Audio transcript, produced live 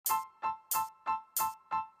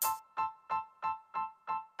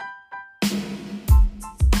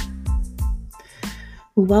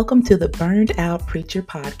Welcome to the Burned Out Preacher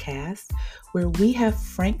podcast, where we have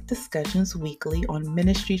frank discussions weekly on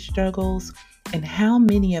ministry struggles and how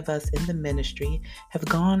many of us in the ministry have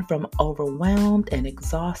gone from overwhelmed and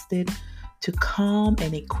exhausted to calm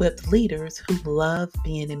and equipped leaders who love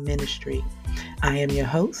being in ministry. I am your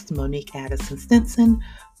host, Monique Addison Stinson,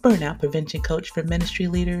 Burnout Prevention Coach for Ministry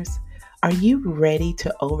Leaders. Are you ready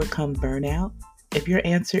to overcome burnout? If your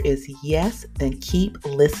answer is yes, then keep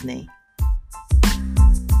listening.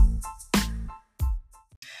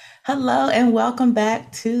 Hello and welcome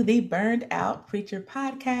back to the Burned Out Preacher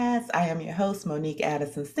podcast. I am your host, Monique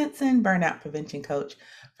Addison Stinson, Burnout Prevention Coach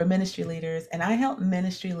for Ministry Leaders, and I help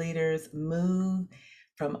ministry leaders move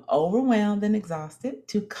from overwhelmed and exhausted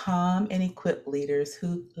to calm and equipped leaders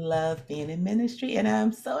who love being in ministry. And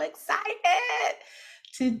I'm so excited.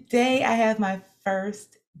 Today I have my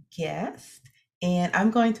first guest, and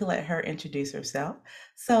I'm going to let her introduce herself.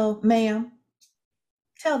 So, ma'am,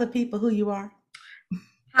 tell the people who you are.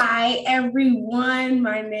 Hi, everyone.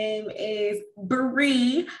 My name is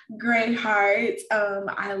Bree Grayheart.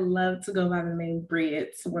 I love to go by the name Bree.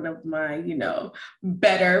 It's one of my,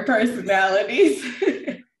 better personalities.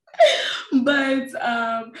 But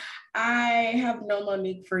I have known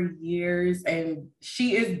Monique for years, and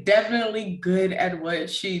she is definitely good at what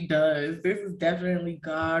she does. This is definitely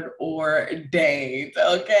God ordained,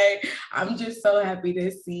 okay? I'm just so happy to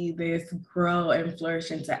see this grow and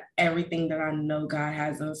flourish into everything that I know God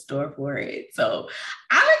has in store for it. So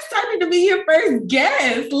I'm excited to be your first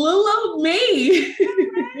guest, little old me.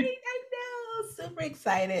 Right, I know, super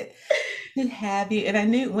excited to have you. And I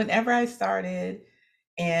knew whenever I started,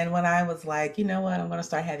 and when I was like, you know what, I'm going to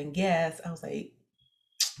start having guests, I was like,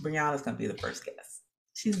 Brianna's going to be the first guest.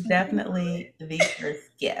 She's definitely the first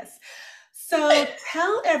guest. So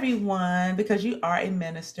tell everyone, because you are a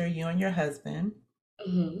minister, you and your husband.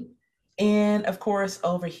 Mm-hmm. And of course,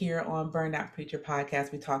 over here on Burnout Preacher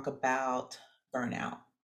Podcast, we talk about burnout.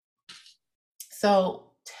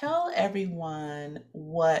 So tell everyone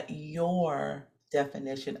what your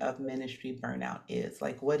definition of ministry burnout is.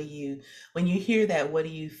 Like, when you hear that, what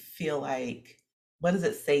do you feel like? What does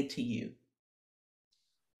it say to you?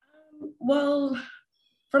 Well,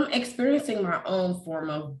 from experiencing my own form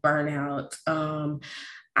of burnout,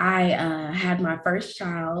 I had my first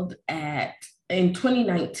child in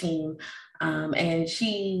 2019. And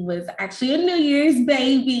she was actually a New Year's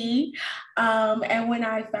baby. And when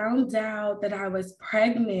I found out that I was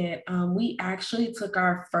pregnant, we actually took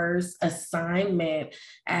our first assignment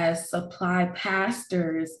as supply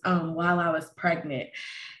pastors while I was pregnant.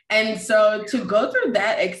 And so to go through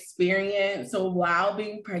that experience, so while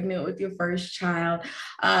being pregnant with your first child,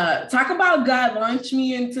 talk about God launched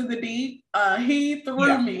me into the deep. He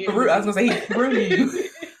threw me. I was gonna say he threw you.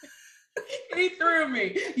 He threw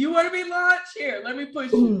me. You want to be launched? Here, let me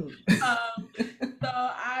push you. So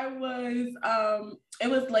I was, it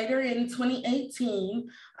was later in 2018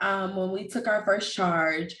 when we took our first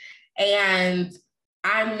charge. And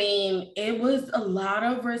I mean, it was a lot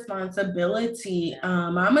of responsibility.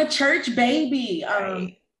 I'm a church baby.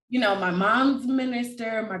 Right. My mom's a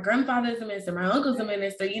minister, my grandfather's a minister, my uncle's a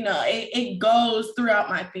minister, it goes throughout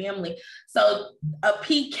my family. So a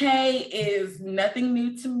PK is nothing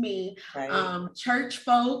new to me. Right. Church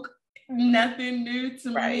folk, nothing new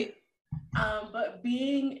to Right. me. But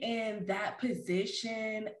being in that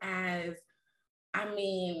position as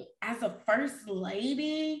a first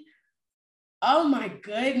lady, oh my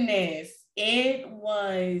goodness, it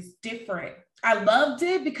was different. I loved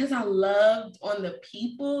it because I loved on the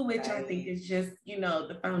people, which I think is just,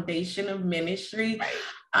 the foundation of ministry.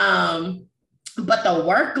 Right. But the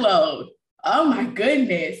workload, oh my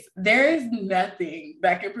goodness, there is nothing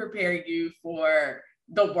that can prepare you for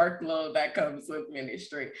the workload that comes with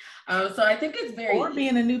ministry. So I think it's very Or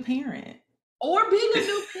being a new parent. Or being a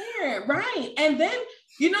new parent, right? And then,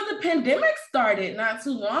 the pandemic started not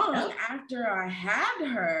too long after I had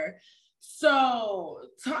her. So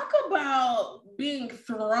talk about being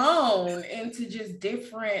thrown into just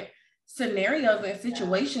different scenarios and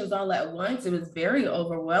situations all at once. It was very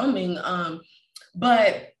overwhelming.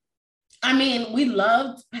 But I mean, we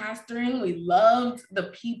loved pastoring. We loved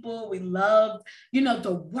the people. We loved,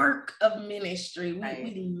 the work of ministry.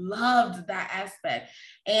 We loved that aspect.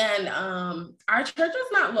 And our church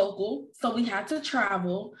was not local, so we had to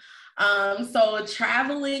travel. So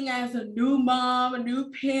traveling as a new mom, a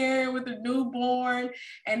new parent with a newborn,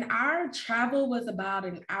 and our travel was about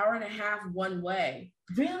an hour and a half one way.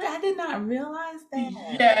 Really? I did not realize that.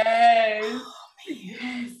 Yes. Oh,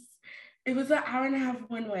 yes. It was an hour and a half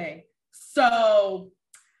one way. So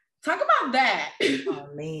Talk about that. Oh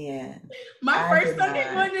man, My I first did Sunday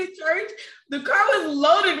not. going to church, the car was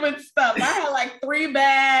loaded with stuff. I had like 3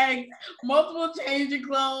 bags, multiple changing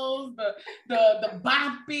clothes, the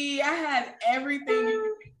boppy. I had everything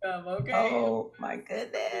you could think of. Okay. Oh my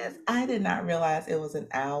goodness. I did not realize it was an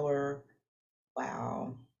hour.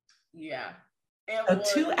 Wow. Yeah. It So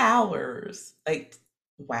was. 2 hours. Like,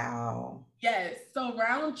 wow. Yes. So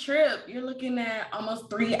round trip, you're looking at almost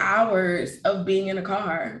 3 hours of being in a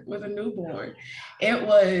car with a newborn. It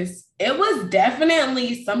was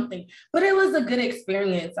definitely something, but it was a good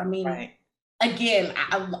experience. I mean, Right. again,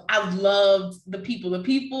 I loved the people. The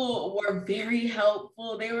people were very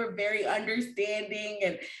helpful. They were very understanding,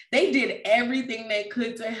 and they did everything they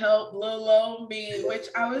could to help little old me, which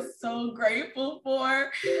I was so grateful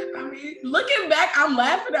for. I mean, looking back, I'm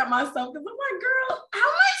laughing at myself because I'm like, girl, how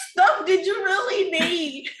much stuff did you really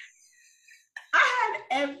need? I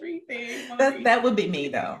had everything, That mommy. that would be me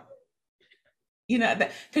though. You know,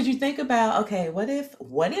 that because you think about, okay, what if?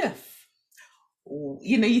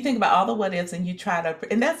 You know, you think about all the what ifs and you try to,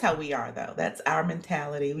 and that's how we are though. That's our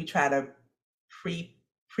mentality. We try to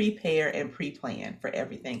prepare and pre-plan for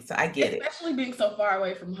everything. So I get it. Especially being so far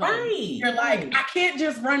away from home. Right, You're like, right. I can't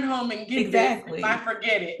just run home and get this if I Exactly.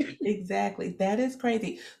 forget it. Exactly. That is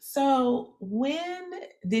crazy. So when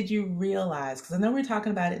did you realize, because I know we're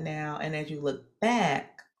talking about it now, and as you look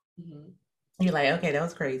back, Mhm. you're like, okay, that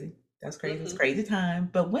was crazy. That's crazy. It was Mhm. crazy time.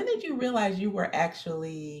 But when did you realize you were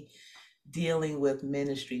actually dealing with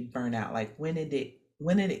ministry burnout? Like when did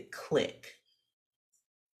it click?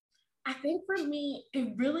 I think for me,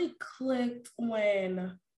 it really clicked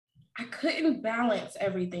when I couldn't balance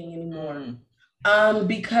everything anymore. Mm,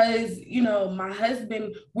 Because my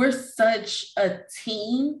husband, we're such a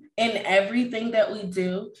team in everything that we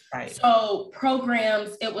do. right. So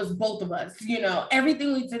programs, it was both of us,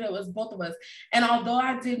 everything we did, it was both of us. And although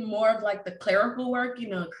I did more of like the clerical work,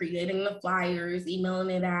 creating the flyers, emailing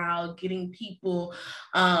it out, getting people,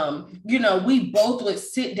 we both would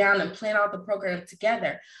sit down and plan out the program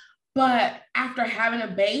together. But after having a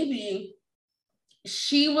baby,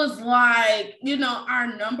 she was like,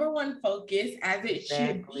 our number one focus, as it should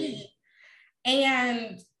Exactly. be.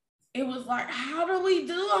 And it was like, how do we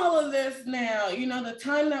do all of this now? The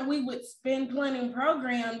time that we would spend planning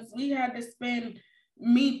programs, we had to spend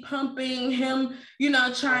me pumping him,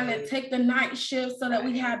 trying to Right. take the night shift so that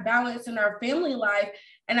we Right. had balance in our family life.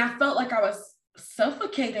 And I felt like I was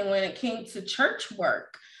suffocating when it came to church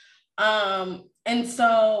work. And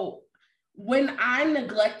so when I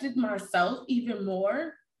neglected myself even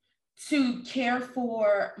more to care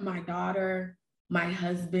for my daughter, my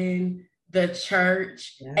husband, the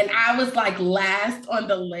church, Yeah. and I was like last on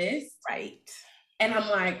the list. Right. And I'm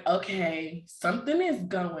like, okay, something is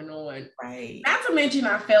going on. Right. Not to mention,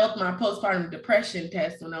 I failed my postpartum depression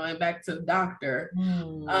test when I went back to the doctor.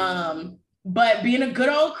 Mm. But being a good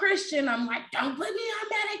old Christian, I'm like, don't put me on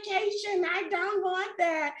medication. I don't want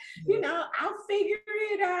that. Yeah. I'll figure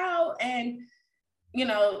it out. And you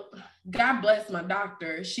know, God bless my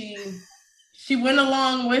doctor. She went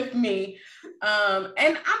along with me.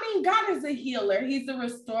 And I mean, God is a healer. He's a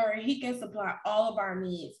restorer. He can supply all of our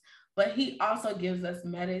needs, but he also gives us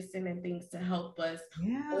medicine and things to help us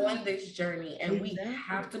Yeah. on this journey. And we Exactly.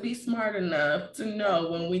 have to be smart enough to know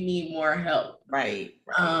when we need more help. Right.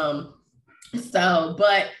 Right. Um,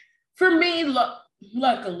 but for me,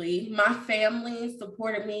 luckily, my family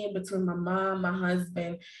supported me between my mom, my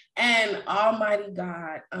husband, and Almighty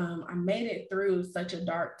God. I made it through such a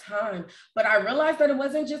dark time, but I realized that it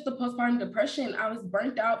wasn't just the postpartum depression. I was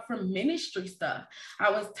burnt out from ministry stuff.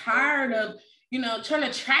 I was tired of, trying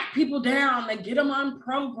to track people down and get them on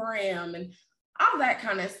program and all that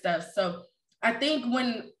kind of stuff. So I think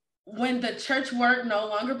when the church work no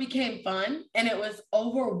longer became fun and it was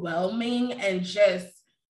overwhelming and just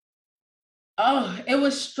it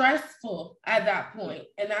was stressful at that point.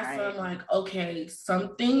 And that's when I'm Right. like, okay,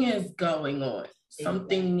 something is going on.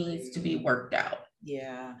 Something needs to be Exactly. worked out.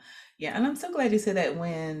 Yeah. Yeah. And I'm so glad you said that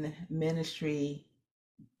when ministry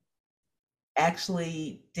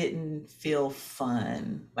actually didn't feel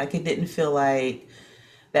fun. Like it didn't feel like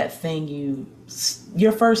that thing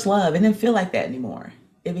your first love. It didn't feel like that anymore.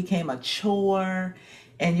 It became a chore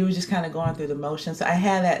and you were just kind of going through the motions. So I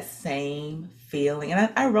had that same feeling.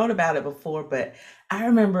 And I wrote about it before, but I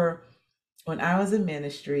remember when I was in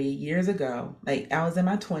ministry years ago, like I was in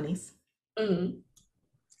my 20s, Mhm.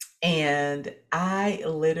 and I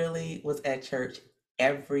literally was at church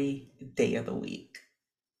every day of the week.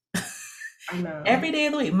 I know. Every day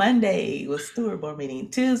of the week. Monday was steward board meeting.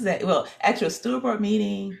 Tuesday, well, actually, a steward board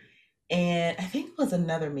meeting, and I think it was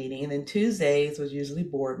another meeting. And then Tuesdays was usually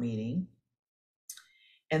board meeting.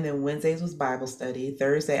 And then Wednesdays was Bible study.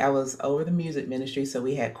 Thursday, I was over the music ministry, so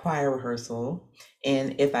we had choir rehearsal.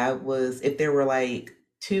 And if there were like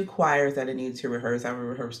two choirs that I needed to rehearse, I would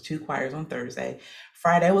rehearse two choirs on Thursday.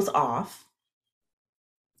 Friday was off.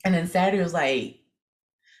 And then Saturday was like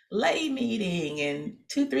lay meeting and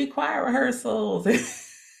 2, 3 choir rehearsals.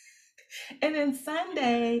 And then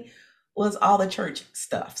Sunday was all the church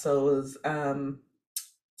stuff. So it was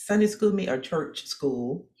Sunday school meet or church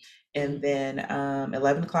school, and then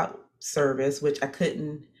 11 o'clock service, which I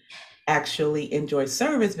couldn't actually enjoy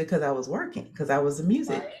service because I was working, because I was a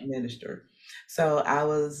music minister. So I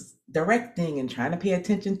was directing and trying to pay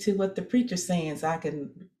attention to what the preacher's saying so I can,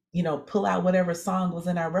 pull out whatever song was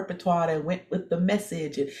in our repertoire that went with the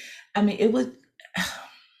message. And I mean, it was,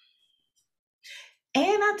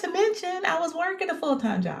 and not to mention, I was working a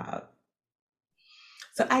full-time job.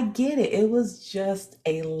 So I get it. It was just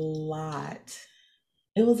a lot.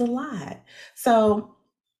 It was a lot. So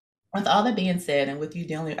with all that being said, and with you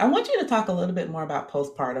dealing, I want you to talk a little bit more about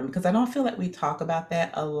postpartum because I don't feel like we talk about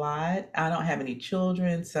that a lot. I don't have any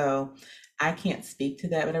children, so I can't speak to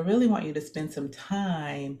that, but I really want you to spend some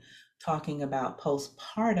time talking about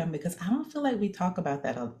postpartum because I don't feel like we talk about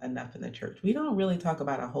that enough in the church. We don't really talk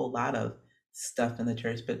about a whole lot of stuff in the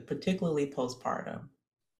church, but particularly postpartum.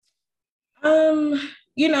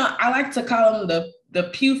 I like to call them the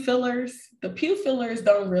pew fillers. The pew fillers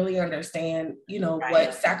don't really understand, Right.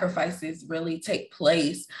 what sacrifices really take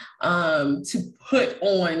place to put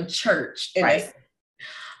on church in Right.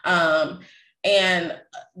 and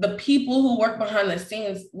the people who work behind the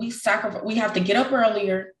scenes, we have to get up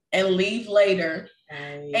earlier and leave later.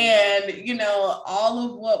 Right. And all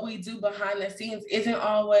of what we do behind the scenes isn't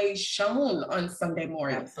always shown on Sunday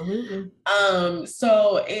morning. Absolutely.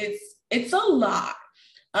 So it's a lot.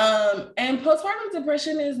 And postpartum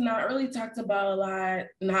depression is not really talked about a lot,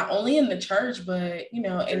 not only in the church, but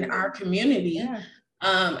in our community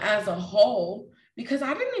as a whole, because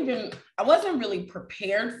I wasn't really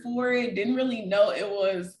prepared for it, didn't really know it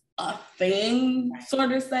was a thing,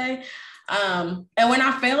 sort of say. And when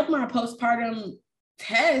I failed my postpartum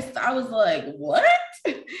test, I was like, what?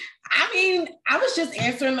 I mean, I was just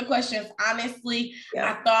answering the questions honestly.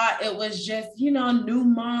 I thought it was just, new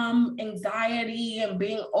mom anxiety and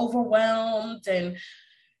being overwhelmed and,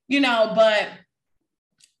 but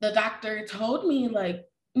the doctor told me like,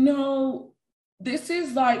 no, this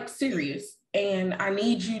is like serious and I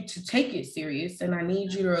need you to take it serious and I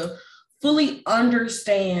need you to fully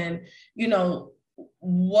understand,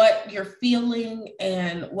 what you're feeling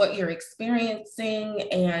and what you're experiencing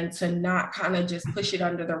and to not kind of just push it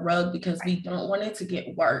under the rug because we don't want it to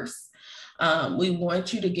get worse. We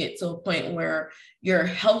want you to get to a point where you're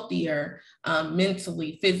healthier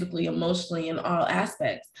mentally, physically, emotionally, in all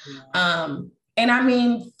aspects. And I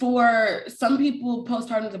mean, for some people,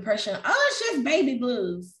 postpartum depression, it's just baby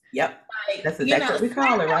blues. Yep. Like, that's exactly what we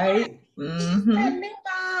call it, right? That new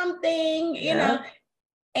mom thing,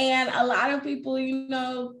 and a lot of people,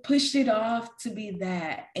 pushed it off to be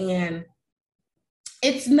that. And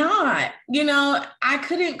it's not, I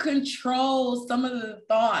couldn't control some of the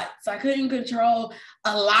thoughts. I couldn't control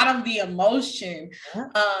a lot of the emotion.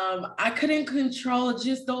 I couldn't control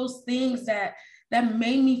just those things that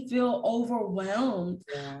made me feel overwhelmed.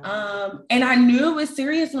 And I knew it was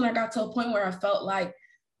serious when I got to a point where I felt like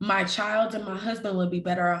my child and my husband would be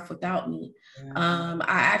better off without me. I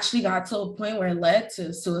actually got to a point where it led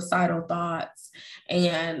to suicidal thoughts.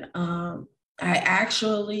 And I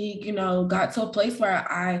actually, got to a place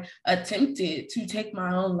where I attempted to take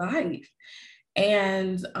my own life.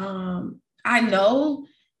 And I know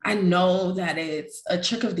that it's a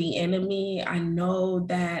trick of the enemy. I know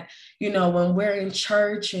that, when we're in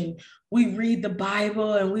church and we read the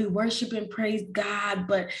Bible and we worship and praise God,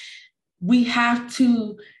 but we have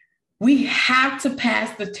to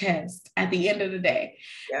pass the test at the end of the day.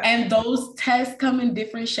 And those tests come in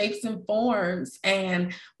different shapes and forms.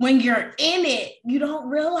 And when you're in it, you don't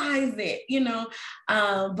realize it,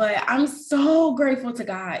 but I'm so grateful to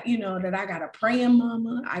God, that I got a praying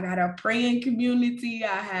mama. I got a praying community.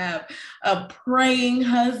 I have a praying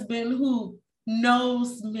husband who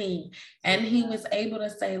knows me. And he was able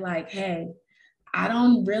to say like, hey, I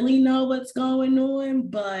don't really know what's going on,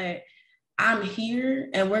 but I'm here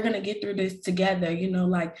and we're going to get through this together.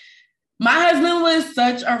 Like my husband was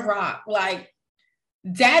such a rock, like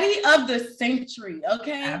daddy of the century.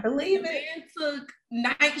 Okay. I believe it. Man took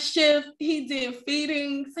night shift. He did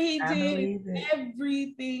feedings. He did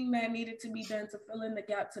everything that needed to be done to fill in the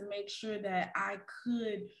gap to make sure that I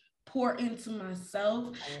could pour into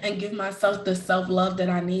myself and give myself the self-love that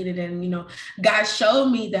I needed. And, God showed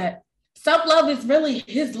me that self-love is really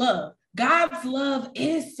his love. God's love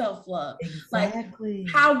is self-love. Like Exactly.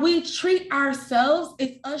 how we treat ourselves,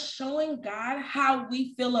 it's us showing God how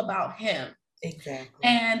we feel about him. Exactly.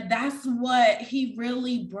 And that's what he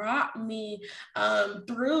really brought me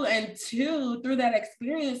through through that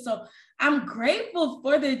experience. So I'm grateful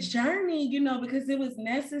for the journey, because it was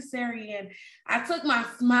necessary. And I took my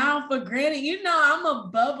smile for granted. I'm a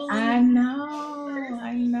bubbly I know. I person.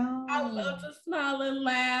 I know. love to smile and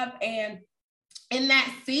laugh. And in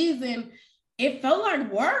that season, it felt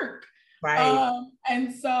like work. Right.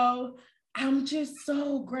 And so I'm just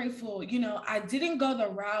so grateful. I didn't go the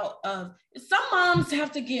route of some moms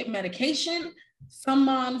have to get medication, some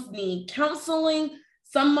moms need counseling,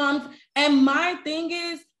 some moms, and my thing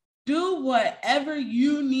is do whatever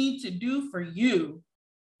you need to do for you,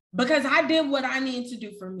 because I did what I need to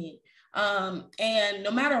do for me. And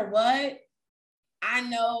no matter what, I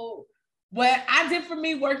know what I did for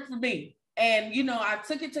me worked for me. And I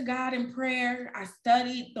took it to God in prayer. I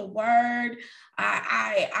studied the word.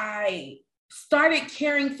 I started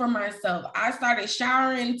caring for myself. I started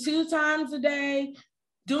showering 2 times a day,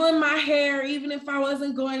 doing my hair even if I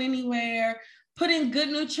wasn't going anywhere, putting good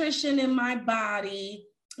nutrition in my body,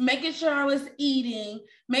 making sure I was eating,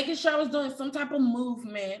 making sure I was doing some type of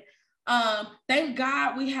movement. Thank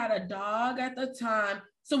God we had a dog at the time.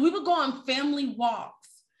 So we would go on family walks.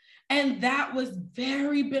 And that was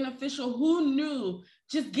very beneficial. Who knew?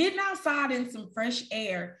 Just getting outside in some fresh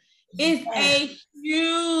air is Yes. a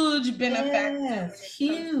huge benefactor when Yes. it comes to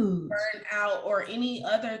Huge. burnout or any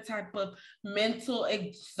other type of mental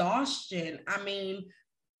exhaustion. I mean,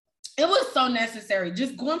 it was so necessary.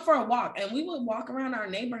 Just going for a walk. And we would walk around our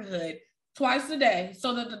neighborhood twice a day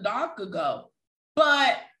so that the dog could go.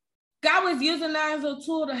 But God was using that as a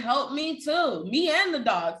tool to help me too. Me and the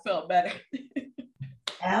dog felt better.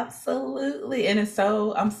 Absolutely. And I'm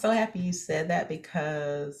so happy you said that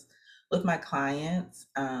because with my clients,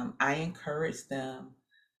 I encourage them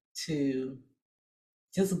to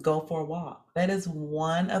just go for a walk. That is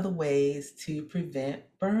one of the ways to prevent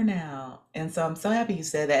burnout. And so I'm so happy you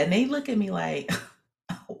said that. And they look at me like,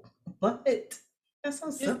 oh, what? That's so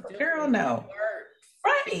Just simple. do Girl, it. It no. works. It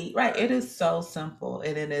Right, right. It works. is so simple.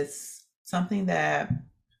 And it is something that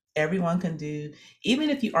everyone can do. Even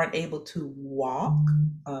if you aren't able to walk,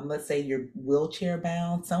 let's say you're wheelchair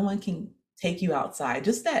bound, someone can take you outside.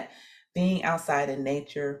 Just that being outside in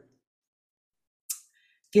nature,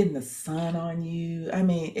 getting the sun on you. I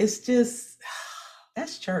mean, it's just,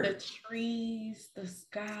 that's The church. trees, the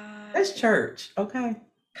That's sky. church. Okay.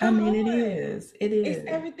 I Come mean, it on. is. It It's is.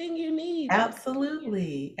 everything you need. I'm telling you.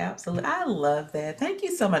 Absolutely. Absolutely. I love that. Thank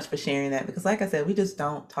you so much for sharing that because, like I said, we just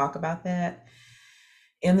don't talk about that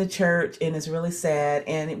in the church, and it's really sad.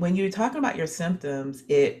 And when you were talking about your symptoms,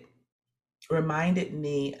 it reminded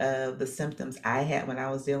me of the symptoms I had when I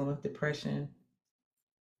was dealing with depression.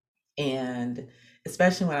 And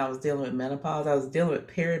especially when I was dealing with menopause, I was dealing with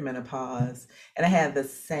perimenopause, and I had the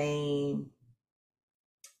same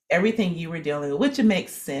everything you were dealing with, which it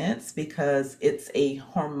makes sense because it's a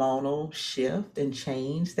hormonal shift and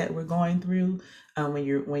change that we're going through when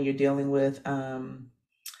you're dealing with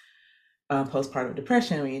postpartum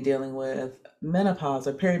depression, when you're dealing with menopause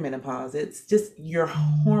or perimenopause. It's just your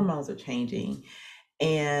hormones are changing,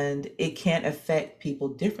 and it can affect people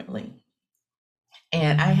differently.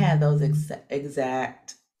 And I had those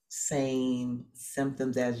exact same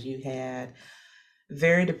symptoms as you had.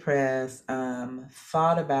 Very depressed.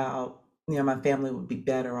 Thought about, my family would be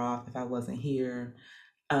better off if I wasn't here.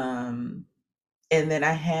 Um, and then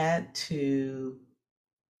I had to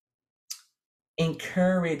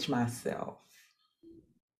encourage myself.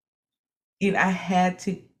 I had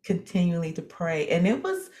to continually to pray, and it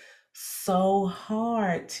was so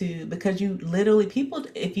hard to because you literally people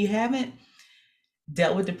if you haven't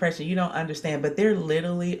dealt with depression, you don't understand, but there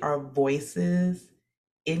literally are voices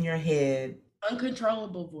in your head.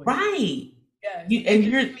 Uncontrollable voice. Right. Yes. You They and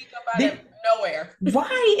just you're sneak up out of then nowhere.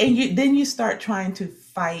 right, and you start trying to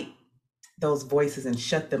fight those voices and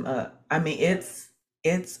shut them up. I mean, it's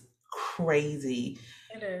crazy,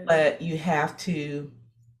 It is. but you have to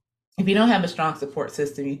if you don't have a strong support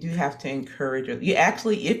system, you do have to encourage you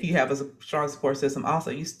actually if you have a strong support system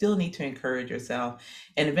also, you still need to encourage yourself.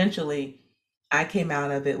 And eventually I came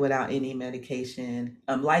out of it without any medication.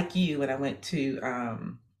 Like you, when I went to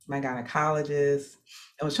my gynecologist,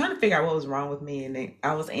 I was trying to figure out what was wrong with me, and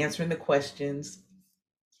I was answering the questions,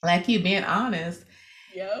 like you, being honest,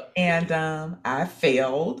 Yep. and I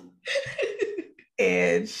failed.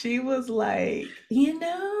 And she was like, um,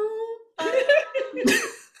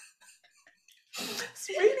 it's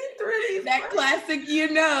reading through these That classic.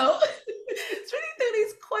 questions, reading through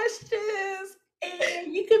these questions.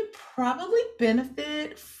 And you could probably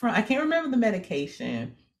benefit from, I can't remember the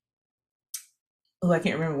medication. Oh, I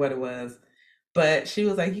can't remember what it was. But she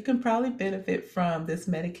was like, you can probably benefit from this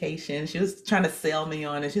medication. She was trying to sell me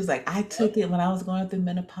on it. She was like, I took it when I was going through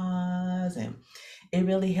menopause and it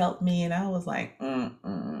really helped me. And I was like, no,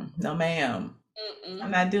 ma'am, I'm Mm-mm.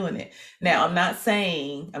 not doing it. Now, I'm not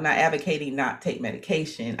saying, I'm not advocating not take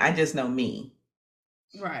medication. I just know me.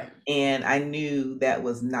 Right. And I knew that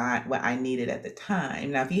was not what I needed at the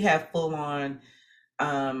time. Now, if you have full on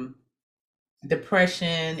um,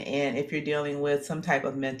 depression and if you're dealing with some type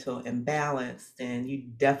of mental imbalance, then you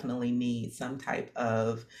definitely need some type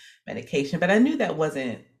of medication. But I knew that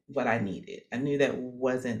wasn't what I needed. I knew that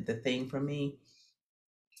wasn't the thing for me.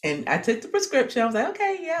 And I took the prescription. I was like,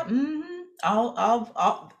 okay, yeah,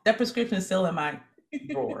 all that prescription is still in my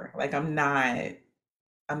drawer. Like I'm not,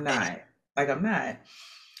 I'm not.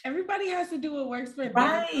 Everybody has to do what works for their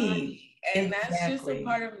Right. body. And that's just a Exactly.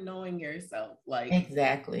 part of knowing yourself. Like,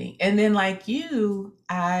 Exactly. And then like you,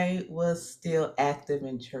 I was still active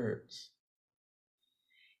in church.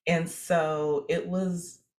 And so it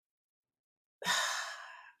was,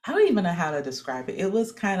 I don't even know how to describe it. It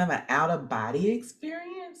was kind of an out of body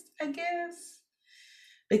experience, I guess,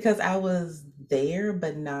 because I was there,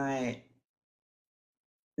 but not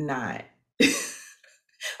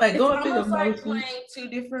like it's going through the almost like motions. playing two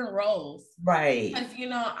different roles. Right. Because,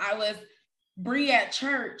 I was Bree at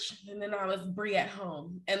church and then I was Bree at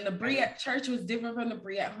home. And the Bree Right. at church was different from the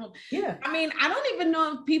Bree at home. Yeah. I mean, I don't even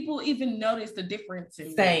know if people even notice the difference in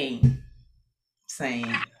me. Same. Same.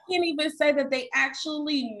 I can't even say that they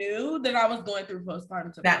actually knew that I was going through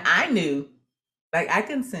postpartum Now depression. I knew, like I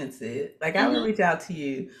can sense it. Like I would Mm-hmm. reach out to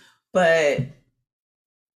you, but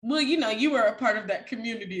Well, you were a part of that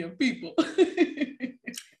community of people.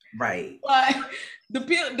 right. Like the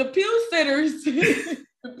pew sitters,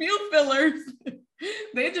 the pew fillers,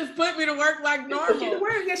 they just put me to work like They put you to normal.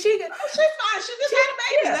 work. Yeah, she Oh, she's fine. She just she had a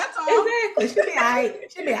baby. yeah, That's all. exactly. She'll be all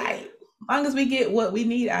right. She'll be all right. As long as we get what we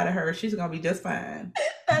need out of her, she's gonna be just fine. You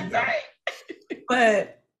That's know. right.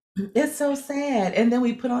 But it's so sad. And then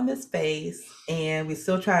we put on this face and we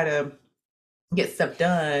still try to get stuff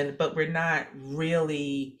done, but we're not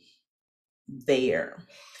really there.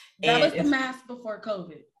 That And was the it's mask before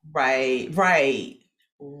COVID. right.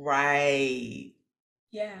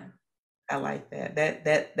 Yeah. I like that.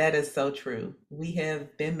 That is so true. We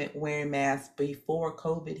have been wearing masks before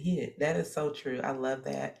COVID hit. That is so true. I love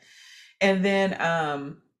that. And then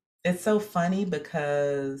it's so funny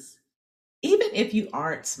because even if you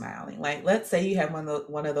aren't smiling, like let's say you have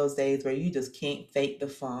one of those days where you just can't fake the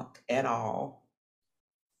funk at all.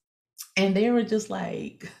 And they were just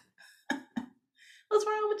like, "What's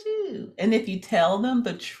wrong with you?" And if you tell them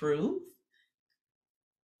the truth,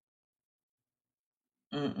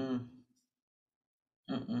 mm-mm,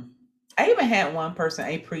 mm-mm. I even had one person,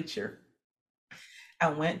 a preacher. I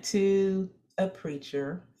went to a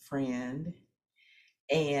preacher friend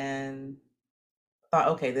and thought,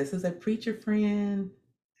 okay, this is a preacher friend.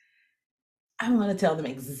 I'm going to tell them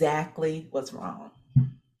exactly what's wrong.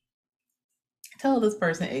 Tell this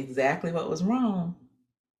person exactly what was wrong.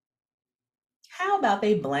 How about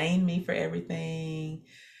they blame me for everything?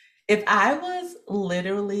 If I was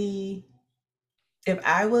literally, if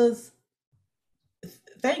I was,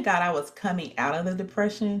 thank God I was coming out of the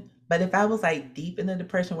depression. But if I was like deep in the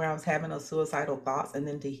depression where I was having those suicidal thoughts, and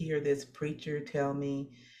then to hear this preacher tell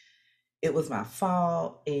me it was my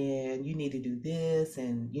fault and you need to do this,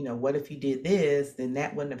 and what if you did this, then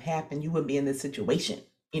that wouldn't have happened. You wouldn't be in this situation,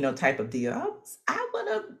 type of deal. I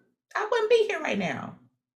wouldn't be here right now.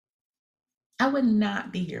 I would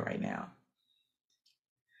not be here right now.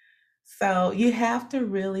 So you have to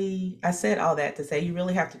really, I said all that to say you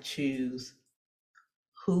really have to choose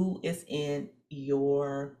who is in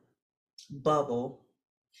your bubble,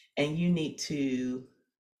 and you need to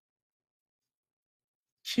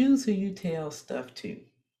choose who you tell stuff to.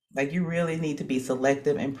 Like you really need to be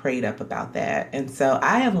selective and prayed up about that. And so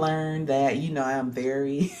I have learned that, I'm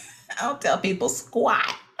very, I don't tell people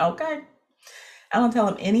squat, okay? I don't tell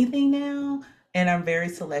them anything now. And I'm very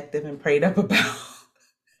selective and prayed up about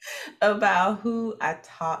about who I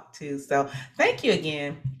talk to. So thank you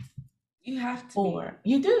again You have to be. for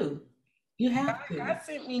you do. You God, have to. God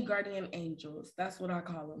sent me guardian angels. That's what I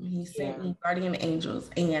call them. He sent Yeah. me guardian angels.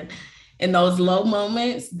 And in those low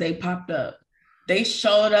moments, they popped up. They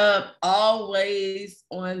showed up always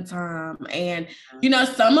on time. And,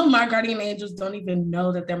 Mhm. some of my guardian angels don't even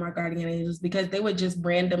know that they're my guardian angels because they would just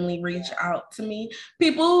randomly reach Yeah. out to me.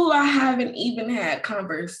 People who I haven't even had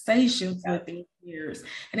conversations Yep. with in years.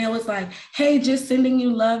 And it was like, hey, just sending you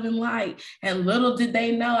love and light. And little did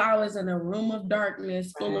they know I was in a room of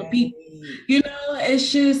darkness full of people. Right.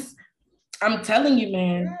 It's just, I'm telling you,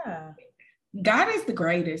 man, Yeah. God is the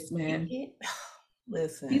greatest, It, man. it, He's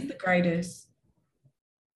listen, the greatest.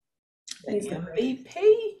 the He's the greatest.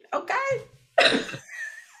 MVP. Okay.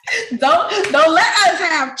 Don't let us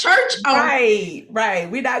have church on. Right. Right.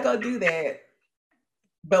 We're not gonna do that,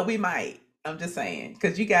 but we might. I'm just saying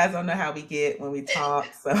because you guys don't know how we get when we talk.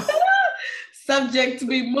 So Subject to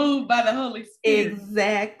be moved by the Holy Spirit.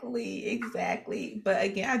 exactly. Exactly. But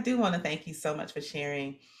again, I do want to thank you so much for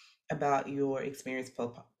sharing about your experience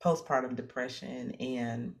postpartum depression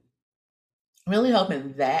and really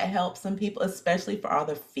hoping that helps some people, especially for all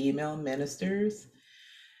the female ministers.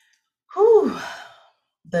 Whew,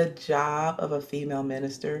 the job of a female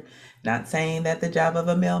minister, not saying that the job of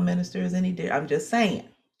a male minister is any different. I'm just saying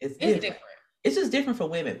it's It's different. different. It's just different for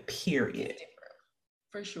women, It's period. different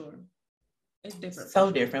for sure. It's different for So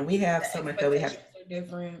sure. different. We have The so much that we have. expectations are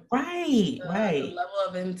different. Right, The right. level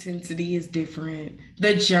of intensity is different.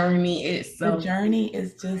 The journey The itself is journey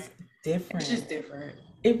is different. just It's just different. different.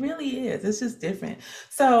 It really is. It's just different.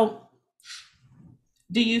 So,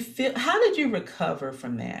 do you feel, how did you recover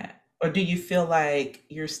from that? Or do you feel like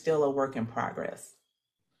you're still a work in progress?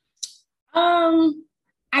 Um,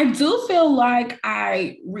 I do feel like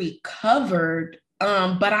I recovered,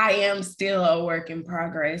 but I am still a work in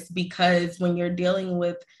progress because when you're dealing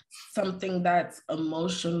with something that's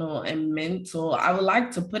emotional and mental, I would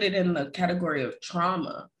like to put it in the category of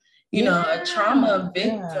trauma. A Yeah, trauma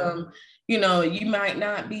yeah, victim, you might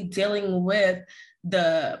not be dealing with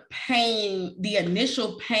the pain, the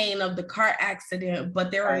initial pain of the car accident,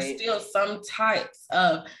 but there are right. still some types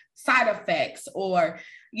of side effects or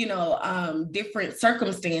different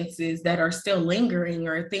circumstances that are still lingering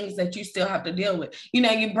or things that you still have to deal with.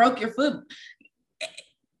 You broke your foot,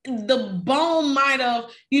 the bone might have,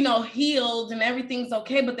 healed and everything's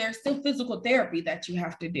okay, but there's still physical therapy that you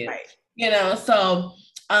have to do, Right. so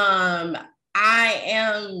I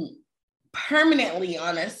am permanently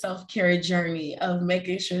on a self-care journey of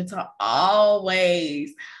making sure to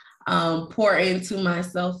always pour into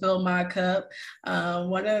myself, fill my cup.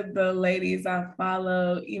 One of the ladies I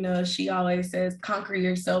follow, she always says, conquer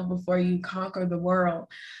yourself before you conquer the world.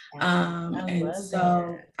 I And love that.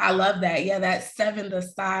 so I love that. Yeah, that's Seven the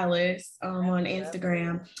Stylist I on love that.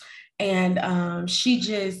 Instagram. And she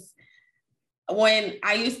just, when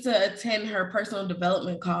I used to attend her personal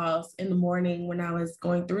development calls in the morning when I was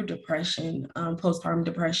going through depression, postpartum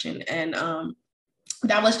depression, and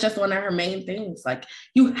that was just one of her main things. Like,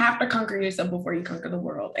 you have to conquer yourself before you conquer the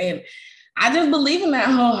world. And I just believe in that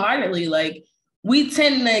wholeheartedly. Like, we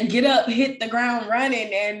tend to get up, hit the ground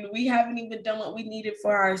running, and we haven't even done what we needed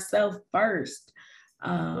for ourselves first.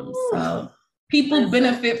 Ooh, So people listen,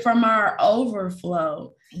 benefit from our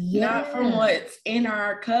overflow, not from yeah, what's in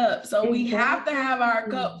our cup. So we have to have our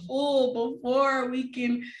cup exactly. full before we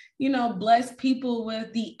can, bless people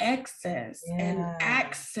with the excess and Yeah.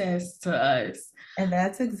 access to us. And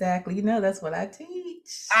that's exactly, that's what I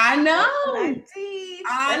teach. I That's what I know. teach.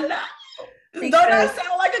 I know. Don't Because that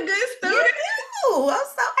sound like a good you student? do.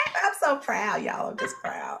 I'm so proud, y'all. I'm just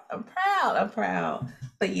proud. I'm proud. I'm proud.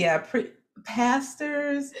 But yeah,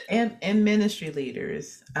 pastors and ministry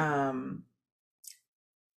leaders,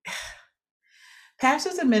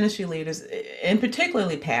 pastors and ministry leaders, and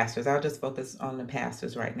particularly pastors, I'll just focus on the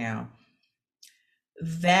pastors right now.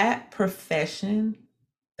 That profession,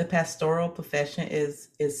 the pastoral profession, is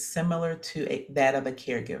similar to that of a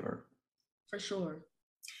caregiver. For sure.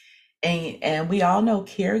 And we all know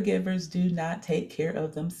caregivers do not take care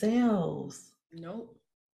of themselves. Nope.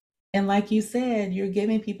 And like you said, you're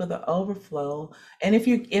giving people the overflow. And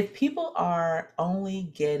if people are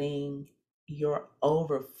only getting your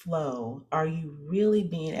overflow, are you really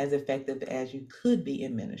being as effective as you could be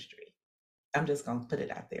in ministry? I'm just gonna put it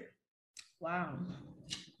out there. Wow.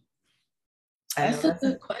 I know That's a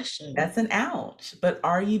good question. that's an ouch, but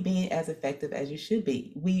are you being as effective as you should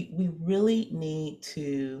be? We really need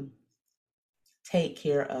to take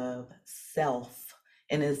care of self.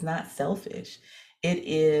 And it's not selfish. It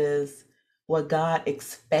is what God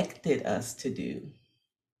expected us to do.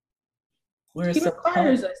 We're He supposed,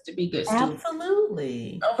 requires us to be good stewards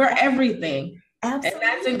absolutely, over everything, and that's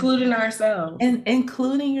absolutely, including ourselves. and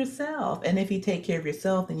including yourself. And if you take care of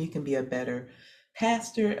yourself, then you can be a better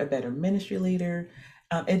pastor, a better ministry leader.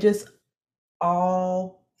 It just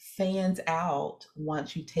all fans out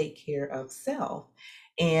once you take care of self.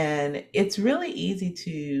 And it's really easy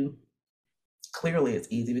to, clearly it's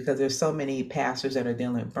easy because there's so many pastors that are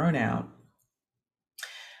dealing with burnout,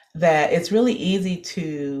 that it's really easy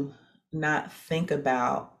to not think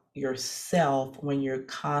about yourself when you're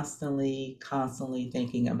constantly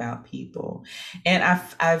thinking about people. And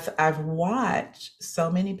I've watched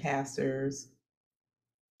so many pastors.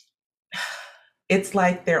 It's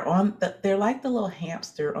like they're like the little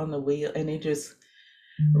hamster on the wheel, and they just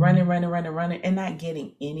running and not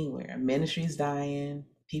getting anywhere. Ministry's dying,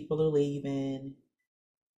 people are leaving,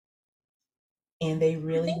 and they I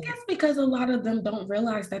really think it's because a lot of them don't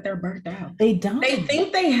realize that they're burnt out. they They don't.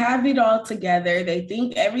 think they have it all together. They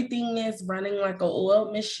think everything is running like an oiled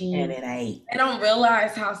And machine. it ain't. They don't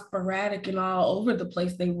realize how sporadic and all over the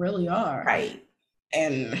place they really are. Right.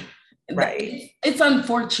 And Right. it's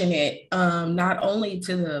unfortunate, not only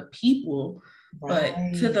to the people, but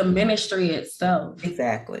to Right. the ministry itself.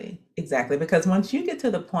 Exactly. Exactly. Because once you get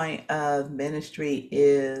to the point of ministry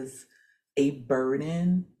is a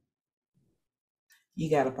burden, you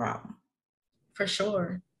got a problem. For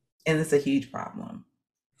sure. And it's a huge problem.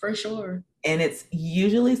 For sure. And it's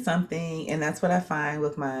usually something, and that's what I find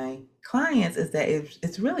with my clients, is that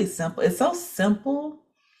it's really simple. It's so simple.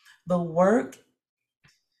 The work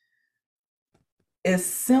is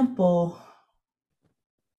simple,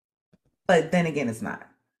 but then again, it's not.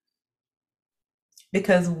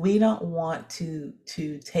 Because we don't want to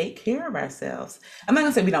take care of ourselves. I'm not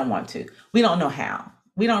gonna say we don't want to. We don't know how.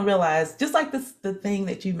 We don't realize, just like the thing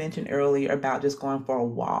that you mentioned earlier about just going for a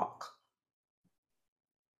walk.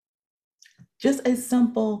 Just a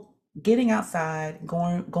simple getting outside,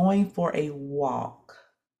 going for a walk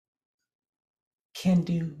can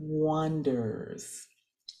do wonders.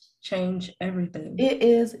 Change everything. It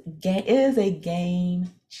is a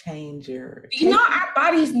game changer. You know, our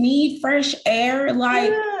bodies need fresh air.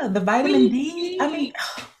 Like, yeah, the vitamin D. I mean,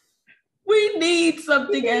 we need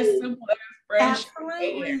something as simple as fresh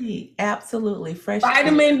air. Absolutely. Fresh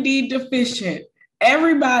Vitamin air. D deficient.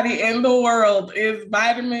 Everybody in the world is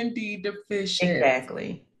vitamin D deficient.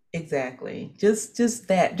 Exactly. Just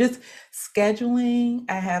that. Just scheduling.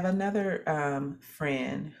 I have another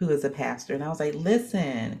friend who is a pastor, and I was like,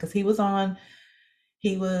 listen, because he was online.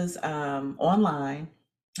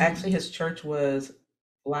 Actually, his church was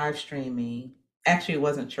live streaming. Actually, it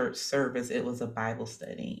wasn't church service, it was a Bible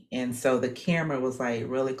study. And so the camera was like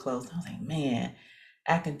really close. I was like, man,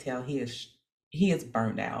 I can tell he is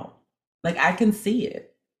burned out. Like I can see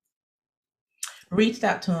it. Reached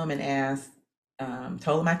out to him and asked,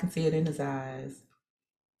 told him I can see it in his eyes.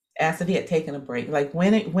 Asked if he had taken a break. Like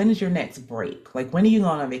when is your next break? Like when are you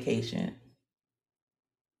going on vacation?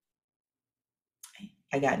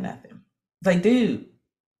 I got nothing. Like, dude,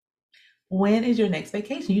 when is your next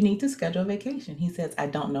vacation? You need to schedule a vacation. He says, I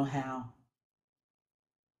don't know how.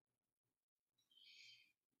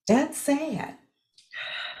 That's sad.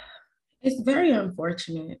 It's very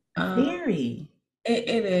unfortunate. Very.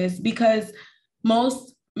 It is, because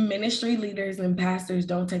most ministry leaders and pastors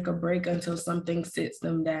don't take a break until something sits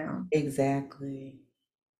them down. Exactly.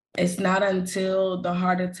 It's not until the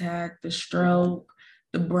heart attack, the stroke,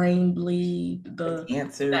 the brain bleed, The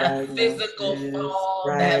cancer that physical diagnosis. fall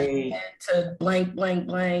that Right. led to blank, blank,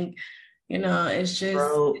 blank. You know, it's just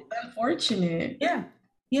Stroke. it's unfortunate. Yeah.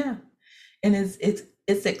 Yeah. And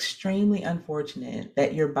it's extremely unfortunate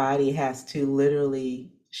that your body has to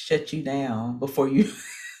literally shut you down before you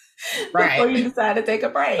before you decide to take a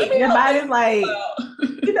break. Your body's like,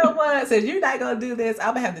 you know what? Since you're not gonna do this,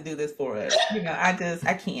 I'm gonna have to do this for us. You know, I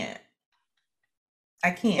can't. I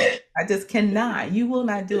can't. I just cannot. You will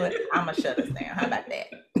not do it. I'm gonna shut us down. How about that?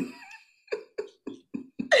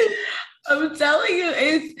 I'm telling you,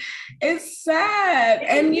 it's sad.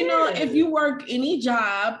 And you know, if you work any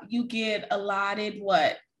job, you get allotted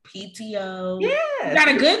what? PTO. Yeah. You got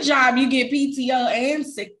a good job, you get PTO and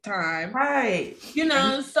sick time. Right. You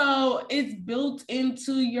know, so it's built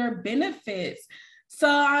into your benefits. So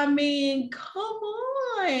I mean, come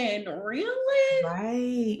on, really?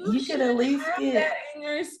 Right. You could at least get that in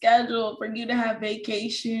your schedule for you to have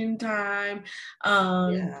vacation time,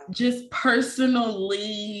 just personal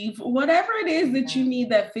leave, whatever it is that you need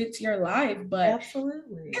that fits your life. But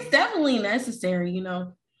absolutely, it's definitely necessary. You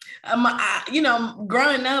know,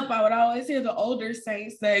 growing up, I would always hear the older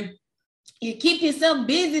saints say, "You keep yourself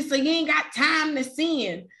busy so you ain't got time to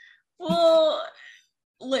sin." Well,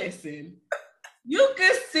 listen. You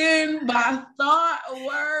can sin by thought,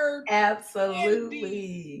 word.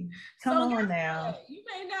 Absolutely. Come on now. You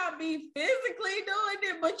may not be physically doing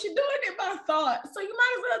it, but you're doing it by thought. So you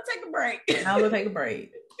might as well take a break. I will take a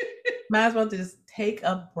break. Might as well just take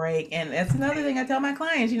a break. And that's another thing I tell my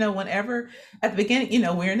clients, whenever at the beginning,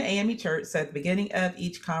 we're in the AME church. So at the beginning of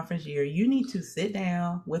each conference year, you need to sit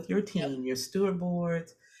down with your Yep, team, your steward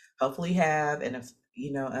boards, hopefully have an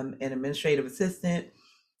administrative assistant,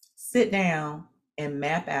 sit down and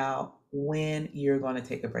map out when you're going to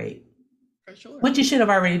take a break, for sure. which you should have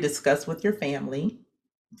already discussed with your family.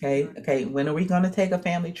 Okay. Right. Okay. When are we going to take a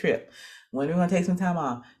family trip? When are we going to take some time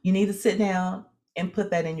off? You need to sit down and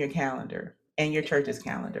put that in your calendar and your church's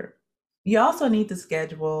calendar. You also need to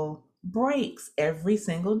schedule breaks every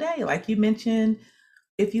single day. Like you mentioned,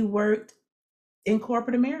 if you worked in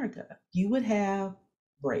corporate America, you would have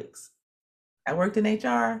breaks. I worked in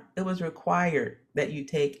HR. It was required that you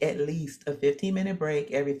take at least a 15-minute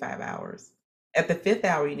break every 5 hours. At the fifth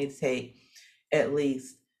hour, you need to take at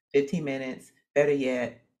least 15 minutes, better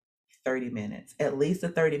yet, 30 minutes, at least a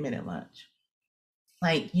 30-minute lunch.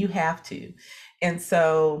 Like you have to. And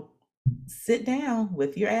so sit down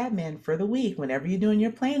with your admin for the week whenever you're doing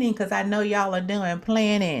your planning, because I know y'all are doing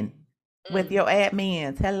planning with Mm. your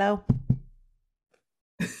admins. Hello.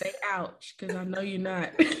 Say ouch, because I know you're not.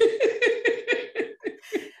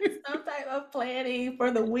 Some type of planning for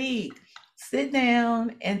the week. Sit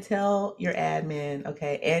down and tell your admin,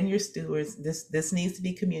 okay, and your stewards, this needs to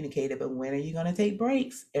be communicated, but when are you going to take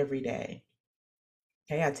breaks every day?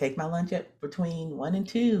 Okay, I take my lunch at between 1 and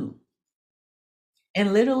 2.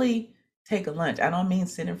 And literally take a lunch. I don't mean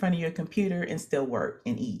sit in front of your computer and still work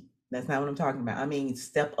and eat. That's not what I'm talking about. I mean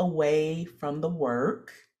step away from the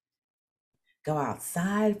work, go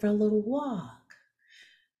outside for a little walk,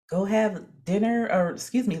 go have dinner or,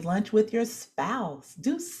 excuse me, lunch with your spouse.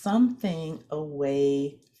 Do something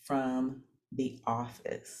away from the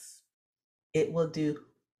office. It will do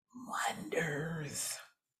wonders.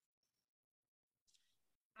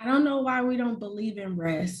 I don't know why we don't believe in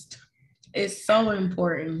rest. It's so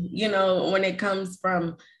important, when it comes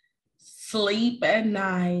from sleep at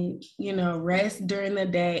night, rest during the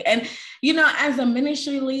day. And, as a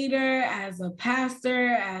ministry leader, as a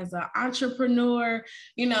pastor, as an entrepreneur,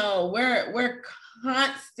 we're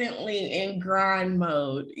constantly in grind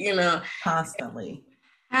mode, Constantly.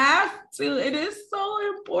 have to. It is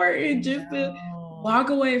so important just to No. walk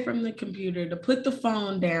away from the computer, to put the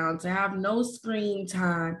phone down, to have no screen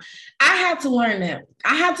time. I had to learn that.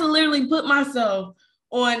 I had to literally put myself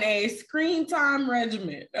on a screen time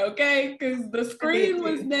regimen, okay? Because the I did screen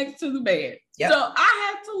was too. next to the bed. Yep. So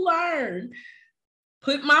I had to learn,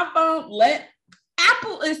 put my phone,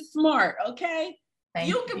 Apple is smart, okay?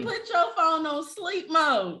 You can put your phone on sleep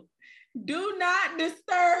mode. Do not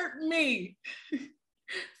disturb me.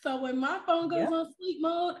 So when my phone goes Yep. on sleep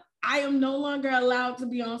mode, I am no longer allowed to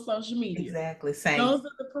be on social media. Exactly. Same. Those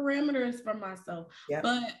are the parameters for myself. Yep.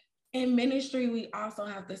 But in ministry, we also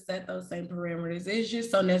have to set those same parameters. It's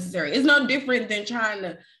just so necessary. It's no different than trying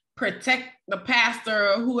to protect the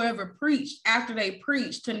pastor or whoever preached after they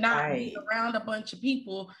preach to not be around a bunch of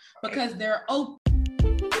people because they're open.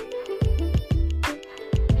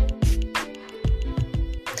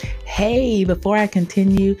 Hey, before I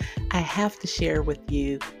continue, I have to share with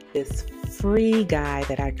you this free guide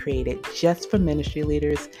that I created just for ministry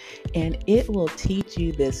leaders, and it will teach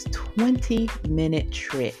you this 20-minute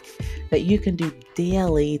trick that you can do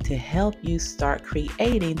daily to help you start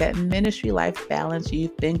creating that ministry life balance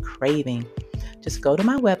you've been craving. Just go to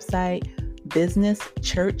my website,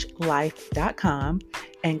 businesschurchlife.com,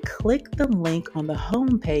 and click the link on the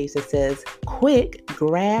homepage that says, "Quick,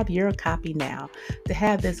 grab your copy now," to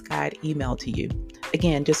have this guide emailed to you.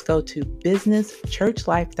 Again, just go to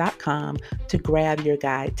businesschurchlife.com to grab your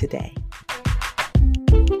guide today.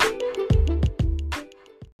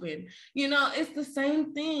 It's the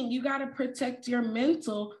same thing. You got to protect your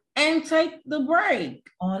mental and take the break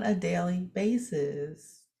on a daily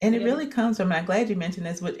basis. And it really comes from, and I'm glad you mentioned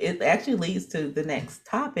this, but it actually leads to the next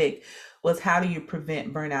topic, was how do you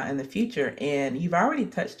prevent burnout in the future? And you've already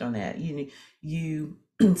touched on that. You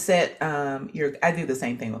said I do the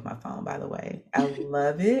same thing with my phone, by the way. I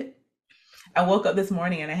love it. I woke up this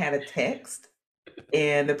morning and I had a text,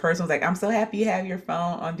 and the person was like, "I'm so happy you have your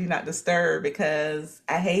phone on Do Not Disturb because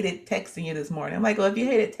I hated texting you this morning." I'm like, "Well, if you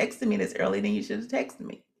hated texting me this early, then you should have texted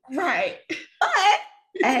me." Right. But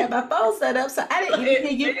I had my phone set up, so I didn't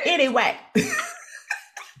even hear you anyway.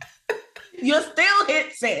 You still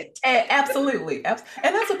hit send. Absolutely. And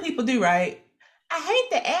that's what people do, right? I hate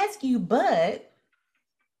to ask you, but.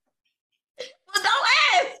 Well, don't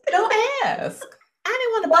ask. Don't ask. I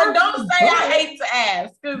didn't want to Or don't say I hate to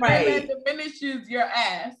ask, because then that diminishes your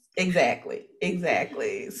ask. Exactly,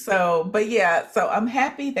 exactly. So, but yeah, so I'm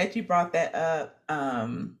happy that you brought that up,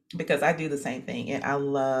 because I do the same thing, and I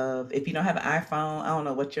love if you don't have an iPhone, I don't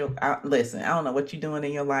know what listen. I don't know what you're doing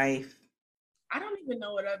in your life. I don't even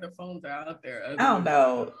know what other phones are out there I other don't than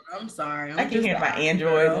know. I'm sorry. I I'm keep just hearing an about Apple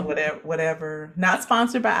Androids and girl. whatever, whatever. Not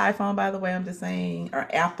sponsored by iPhone, by the way. I'm just saying, or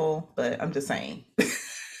Apple, but I'm just saying.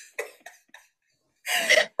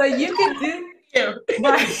 So you can do Yeah.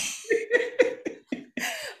 right.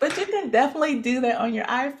 But you can definitely do that on your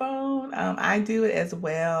iPhone. I do it as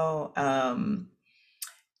well.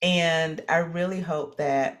 And I really hope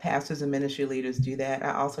that pastors and ministry leaders do that.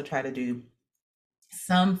 I also try to do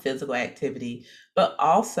some physical activity, but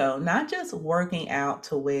also not just working out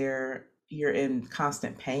to where you're in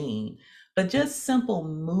constant pain, but just simple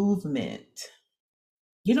movement.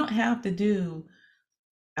 You don't have to do,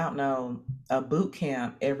 I don't know, a boot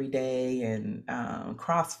camp every day and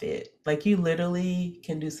CrossFit. Like you literally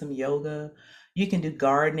can do some yoga. You can do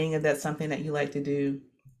gardening if that's something that you like to do.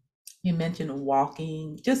 You mentioned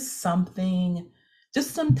walking, just something,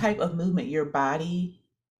 just some type of movement. Your body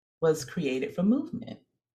was created for movement.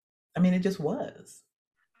 I mean, it just was.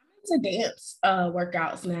 To dance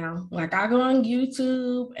workouts now. Like I go on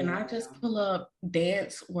YouTube and I Yeah. just pull up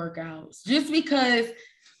dance workouts just because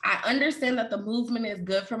I understand that the movement is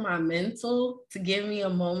good for my mental to give me a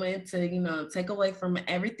moment to, take away from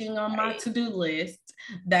everything on my Right. to-do list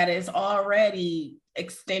that is already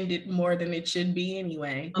extended more than it should be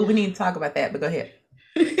anyway. Oh, we need to talk about that, but go ahead.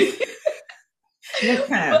 Next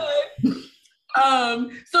time. But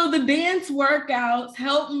so the dance workouts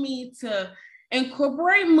help me to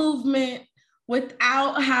incorporate movement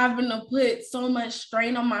without having to put so much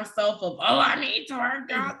strain on myself of, oh, I need to work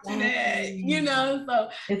out today, Exactly. So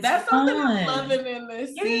It's that's something I'm fun. loving in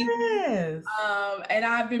this season. Yes. And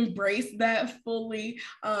I've embraced that fully.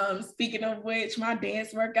 Speaking of which, my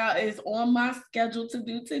dance workout is on my schedule to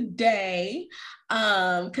do today.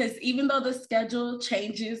 Because even though the schedule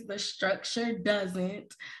changes, the structure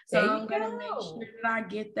doesn't. So There you I'm gonna make sure go. that I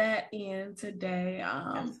get that in today.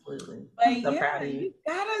 Absolutely. I'm But so yeah, proud of you.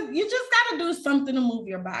 you just gotta do something to move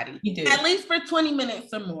your body, You do. at least for 20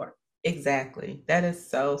 minutes or more. Exactly. That is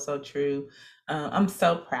so, so true. I'm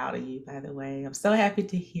so proud of you, by the way. I'm so happy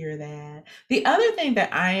to hear that. The other thing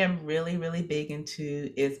that I am really, really big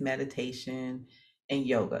into is meditation and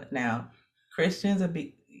yoga. Now, Christians are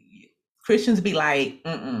be Christians be like,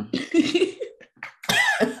 mm-mm.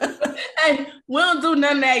 Hey, we don't do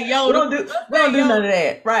none of that we yoga. don't do What's we don't that do none yoga? of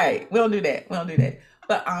that. Right. We don't do that. We don't do that.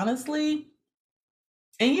 But honestly,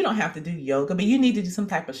 and you don't have to do yoga, but you need to do some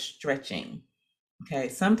type of stretching. Okay,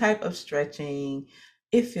 some type of stretching.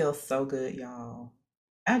 It feels so good, y'all.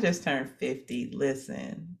 I just turned 50.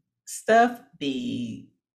 Listen, stuff be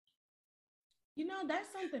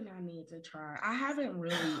That's something I need to try. I haven't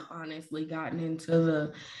really honestly gotten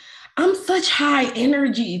into I'm such high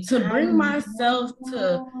energy to I bring myself to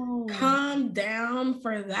know. calm down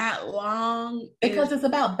for that long is Because it's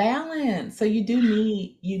about balance. So you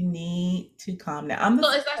need to calm down. I'm the so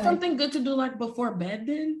same is that way. something good to do like before bed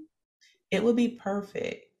then? It would be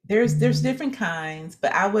perfect. There's different kinds,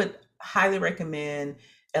 but I would highly recommend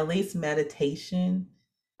at least meditation.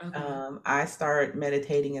 Okay. I start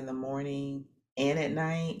meditating in the morning and at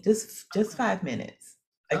night, just Okay. 5 minutes.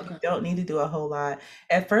 Like you Okay. don't need to do a whole lot.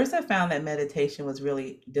 At first, I found that meditation was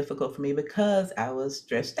really difficult for me because I was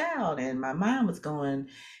stressed out and my mind was going,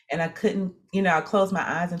 and I couldn't. I close my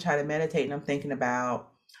eyes and try to meditate, and I'm thinking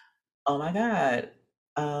about, oh my God,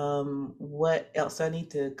 what else do I need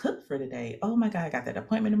to cook for today? Oh my God, I got that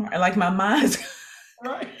appointment tomorrow. Like my mind's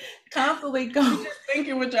Right. constantly You're going. just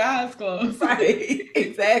thinking with your eyes closed. Right,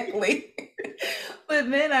 exactly. But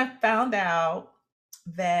then I found out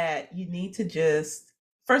that you need to just,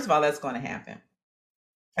 first of all, that's going to happen.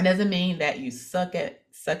 It doesn't mean that you suck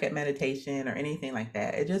at meditation or anything like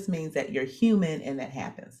that. It just means that you're human and that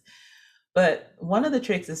happens. But one of the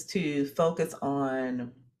tricks is to focus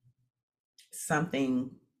on something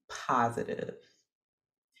positive.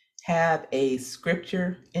 Have a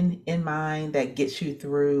scripture in mind that gets you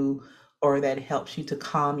through or that helps you to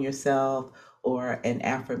calm yourself, or an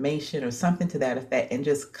affirmation or something to that effect, and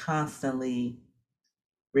just constantly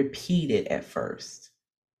repeat it at first,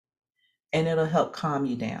 and it'll help calm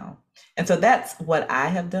you down. And so that's what I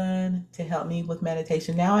have done to help me with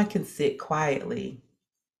meditation. Now I can sit quietly,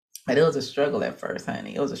 but it was a struggle at first,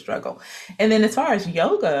 honey. It was a struggle. And then as far as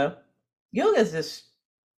yoga is just,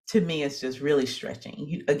 to me, it's just really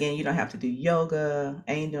stretching. Again, you don't have to do yoga.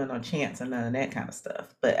 I ain't doing no chants and none of that kind of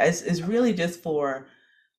stuff. But it's really just for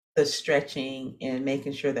the stretching and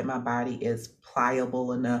making sure that my body is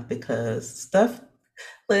pliable enough, because stuff,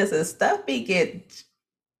 listen, stuff be get.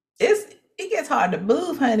 it gets hard to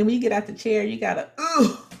move, honey. When you get out the chair, you gotta,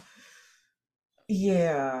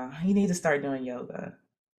 yeah, you need to start doing yoga.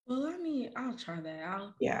 Well, I mean, I'll try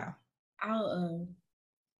that. Yeah. I'll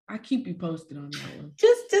keep you posted on that one.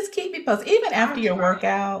 Just keep me posted. Even after I'll your try.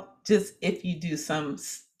 workout, just if you do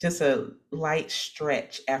just a light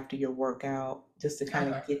stretch after your workout, just to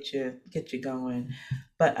kind Okay. of get you going.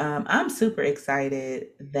 But I'm super excited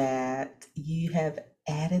that you have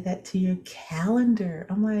added that to your calendar.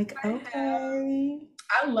 I'm like, okay.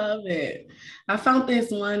 I love it. I found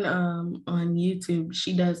this one on YouTube.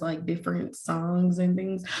 She does like different songs and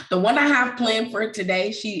things. The one I have planned for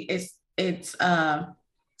today, it's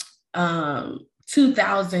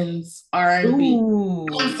 2000s R&B. I'm Ooh.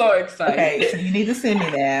 so excited. Okay, so you need to send me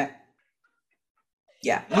that.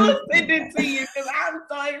 Yeah, you need I'll to send send me it to that. you because I'm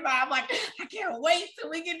so excited. I'm like, I can't wait till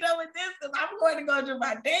we get done with this because I'm going to go to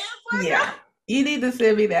my dance Yeah. workout. You need to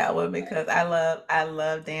send me that one because I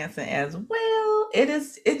love dancing as well. It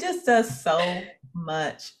just does so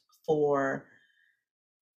much for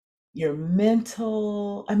your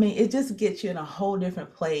mental. I mean, it just gets you in a whole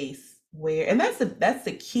different place where, and that's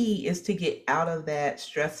the key, is to get out of that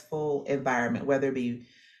stressful environment, whether it be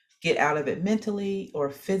get out of it mentally or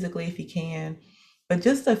physically if you can. But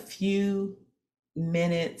just a few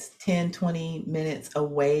minutes, 10, 20 minutes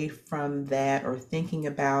away from that or thinking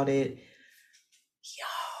about it.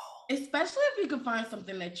 Especially if you can find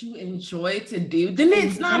something that you enjoy to do, then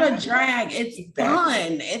it's not a Exactly. drag. It's Exactly.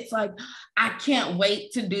 fun. It's like, I can't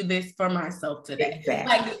wait to do this for myself today. Like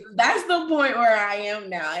Exactly. that's the point where I am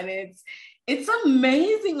now. And it's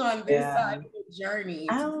amazing on this side Yeah. of the journey.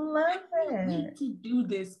 I It's like, I love can't wait it. to do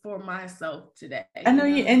this for myself today, I know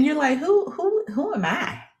you you, know? and you're like, who am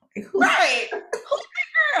I? Like, who? Right. Who's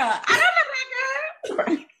that girl? I don't know that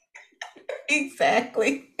girl. Right.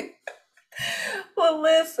 Exactly. Well,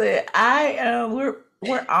 listen, I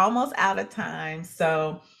we're almost out of time,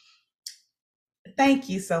 so thank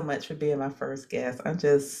you so much for being my first guest. I'm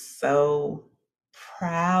just so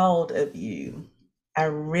proud of you. I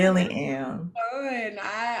really am. Fun.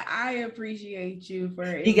 I appreciate you for You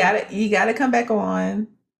inviting. got to you got to come back on.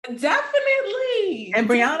 Definitely. And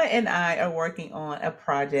Brianna and I are working on a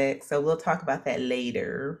project, so we'll talk about that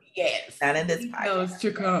later. Yes. Not in this He podcast. knows to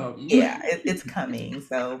Yeah, come. it's coming,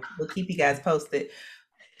 so we'll keep you guys posted.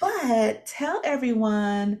 But tell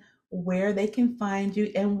everyone where they can find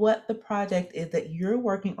you and what the project is that you're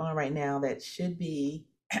working on right now that should be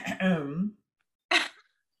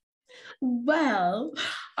Well,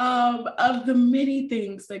 of the many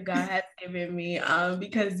things that God has given me,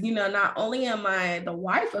 because not only am I the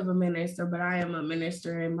wife of a minister, but I am a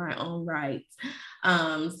minister in my own right.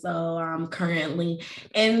 So I'm currently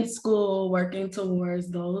in school working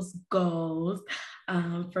towards those goals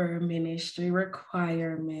for ministry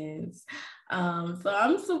requirements. So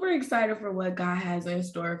I'm super excited for what God has in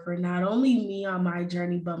store for not only me on my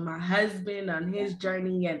journey, but my husband on his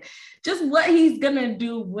journey, and just what he's gonna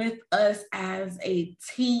do with us as a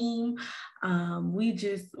team.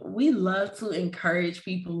 We love to encourage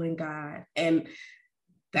people in God, and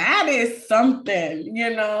that is something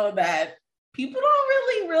that people don't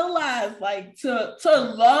really realize. Like to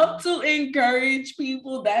love to encourage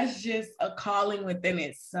people, that's just a calling within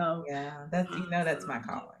itself. yeah, that's my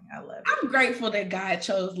calling. I love it. I'm grateful that God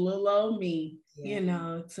chose little old me,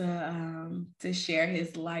 Yeah. to share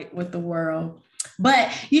his light with the world.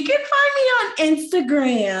 But you can find me on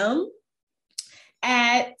Instagram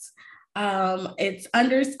at it's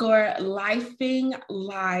underscore lifing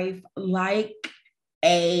life like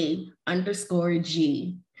a underscore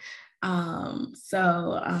G.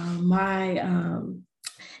 My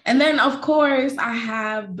and then, of course, I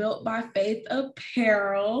have Built by Faith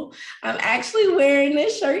apparel. I'm actually wearing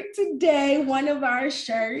this shirt today, one of our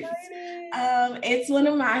shirts. It's one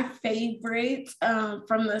of my favorites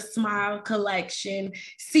from the Smile collection.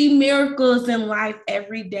 See miracles in life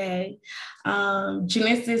every day.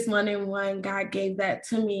 Genesis 1:1, God gave that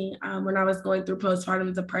to me when I was going through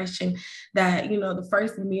postpartum depression, that, the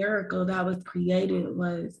first miracle that was created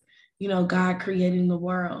was, God creating the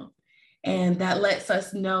world. And that lets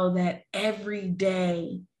us know that every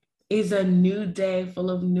day is a new day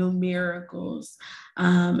full of new miracles.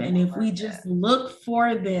 And if we just look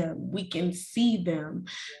for them, we can see them.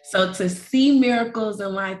 So to see miracles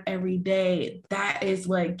in life every day, that is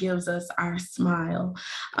what gives us our smile.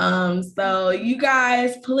 So you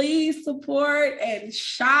guys, please support and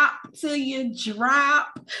shop till you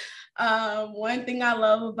drop. One thing I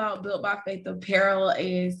love about Built by Faith Apparel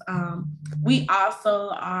is we also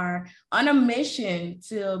are on a mission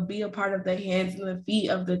to be a part of the hands and the feet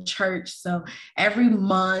of the church. So every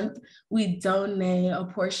month we donate a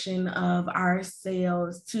portion of our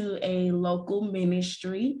sales to a local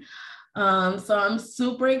ministry. So I'm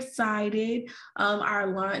super excited. Our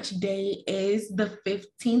launch day is the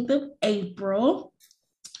 15th of April.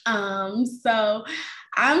 So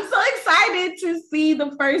I'm so excited to see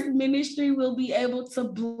the first ministry we'll be able to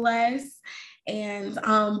bless. And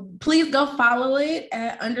please go follow it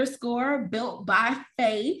at _ Built by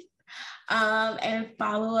Faith. And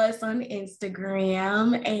follow us on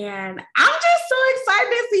Instagram. And I'm just so excited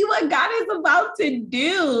to see what God is about to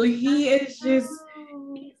do. He is just,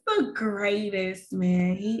 he's the greatest,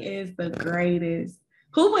 man. He is the greatest.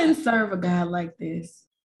 Who wouldn't serve a God like this?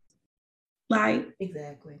 Like,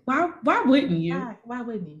 exactly. Why wouldn't you? Why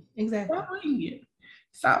wouldn't you? Exactly. Why wouldn't you?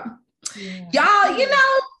 So, y'all,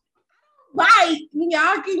 like,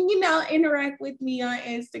 y'all can, interact with me on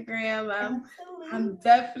Instagram. I'm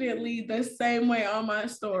definitely the same way on my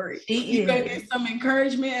story. You're going to get some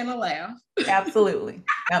encouragement and a laugh. Absolutely.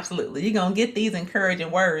 Absolutely. You're going to get these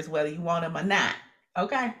encouraging words, whether you want them or not.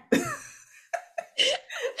 Okay. Because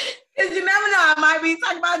you never know. I might be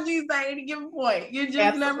talking about Jesus at any given point. You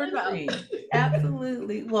just never know.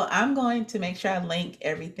 Absolutely. Well, I'm going to make sure I link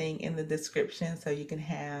everything in the description so you can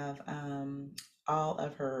have all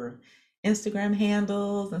of her Instagram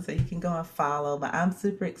handles, and so you can go and follow. But I'm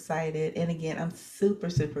super excited. And again, I'm super,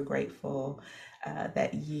 super grateful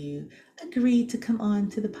that you agreed to come on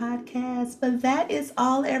to the podcast. But that is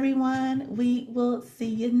all, everyone. We will see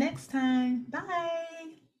you next time. Bye.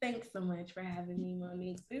 Thanks so much for having me,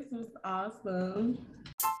 Monique. This was awesome.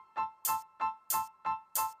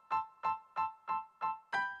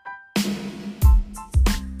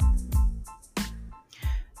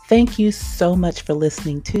 Thank you so much for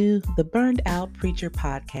listening to the Burned Out Preacher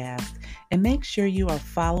podcast. And make sure you are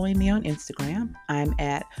following me on Instagram. I'm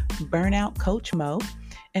at Burnout Coach Mo.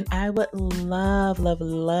 And I would love, love,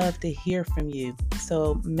 love to hear from you.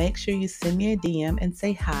 So make sure you send me a DM and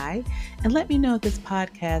say hi and let me know if this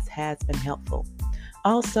podcast has been helpful.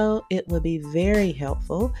 Also, it would be very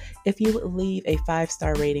helpful if you would leave a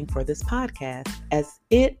 5-star rating for this podcast, as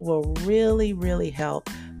it will really, really help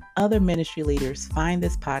other ministry leaders find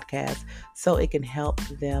this podcast so it can help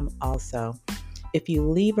them also. If you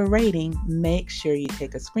leave a rating, make sure you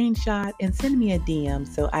take a screenshot and send me a DM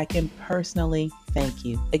so I can personally thank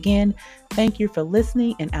you. Again, thank you for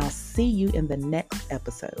listening, and I'll see you in the next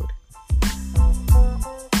episode.